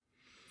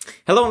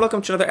Hello and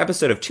welcome to another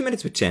episode of 2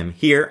 Minutes with Tim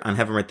here on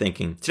Heavenward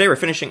Thinking. Today we're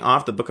finishing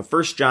off the book of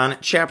 1 John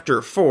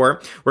chapter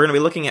 4. We're going to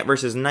be looking at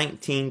verses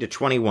 19 to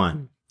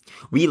 21.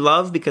 We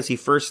love because he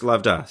first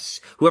loved us.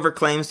 Whoever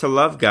claims to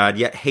love God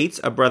yet hates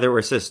a brother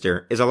or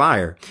sister is a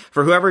liar.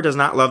 For whoever does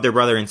not love their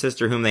brother and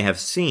sister whom they have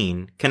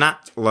seen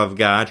cannot love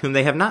God whom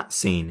they have not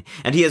seen.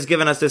 And he has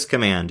given us this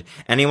command: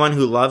 anyone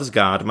who loves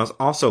God must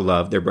also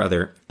love their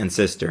brother and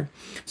sister.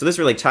 So this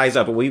really ties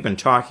up what we've been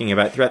talking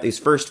about throughout these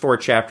first 4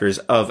 chapters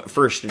of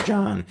 1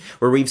 John,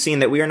 where we've seen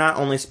that we are not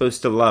only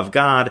supposed to love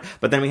God,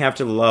 but then we have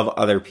to love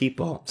other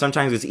people.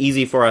 Sometimes it's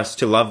easy for us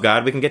to love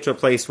God. We can get to a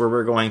place where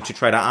we're going to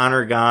try to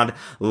honor God,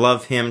 love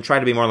him, try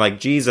to be more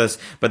like Jesus,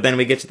 but then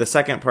we get to the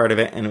second part of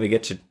it and we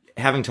get to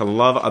having to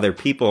love other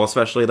people,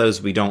 especially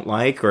those we don't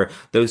like or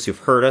those who've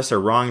hurt us or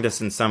wronged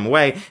us in some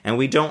way, and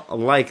we don't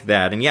like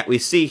that. And yet we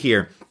see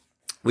here,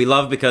 we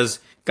love because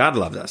God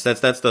loved us.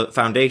 That's the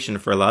foundation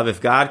for love.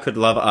 If God could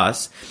love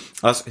us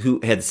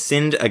who had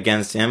sinned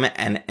against him,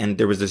 and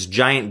there was this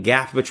giant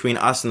gap between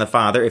us and the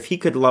Father, if he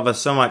could love us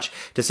so much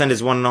to send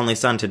his one and only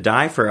Son to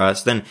die for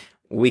us, then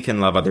we can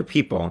love other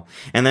people.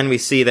 And then we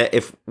see that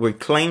if we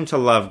claim to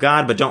love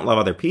God but don't love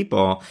other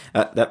people,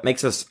 that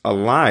makes us a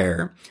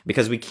liar,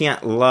 because we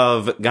can't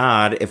love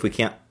God if we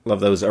can't love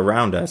those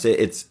around us.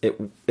 It's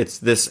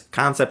this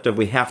concept of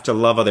we have to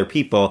love other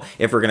people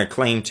if we're going to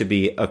claim to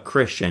be a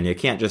Christian. You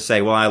can't just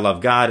say, well, I love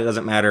God. It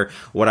doesn't matter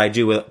what I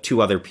do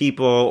to other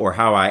people or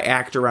how I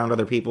act around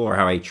other people or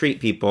how I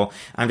treat people.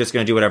 I'm just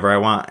going to do whatever I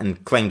want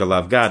and claim to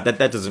love God. That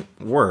doesn't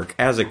work.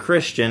 As a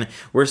Christian,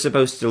 we're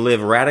supposed to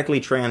live radically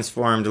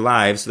transformed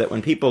lives so that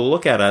when people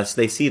look at us,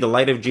 they see the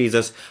light of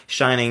Jesus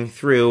shining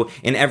through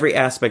in every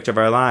aspect of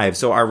our lives.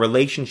 So our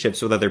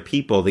relationships with other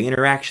people, the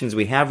interactions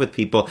we have with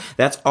people,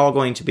 that's all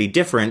going to be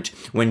different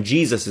when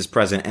Jesus is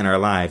present in our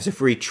lives.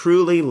 If we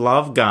truly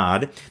love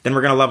God, then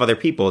we're going to love other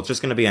people. It's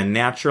just going to be a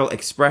natural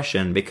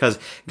expression, because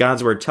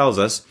God's word tells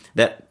us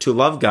that to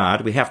love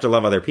God, we have to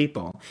love other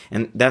people.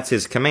 And that's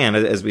his command.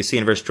 As we see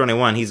in verse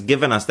 21, he's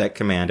given us that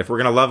command. If we're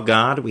going to love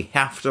God, we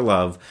have to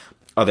love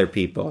other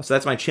people. So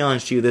that's my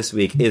challenge to you this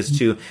week, is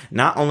to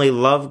not only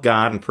love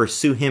God and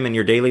pursue him in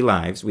your daily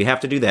lives. We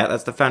have to do that.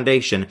 That's the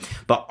foundation.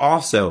 But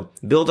also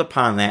build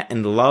upon that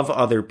and love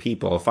other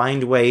people.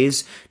 Find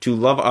ways to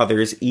love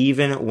others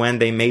even when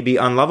they may be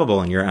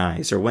unlovable in your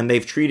eyes, or when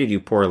they've treated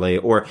you poorly,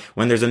 or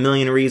when there's a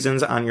million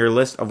reasons on your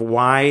list of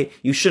why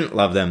you shouldn't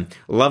love them.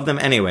 Love them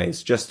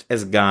anyways, just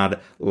as God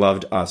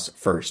loved us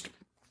first.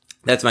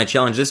 That's my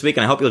challenge this week,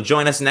 and I hope you'll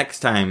join us next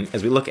time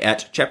as we look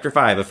at chapter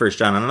 5 of 1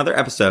 John on another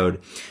episode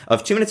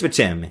of 2 Minutes with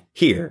Tim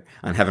here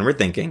on Heavenward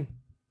Thinking.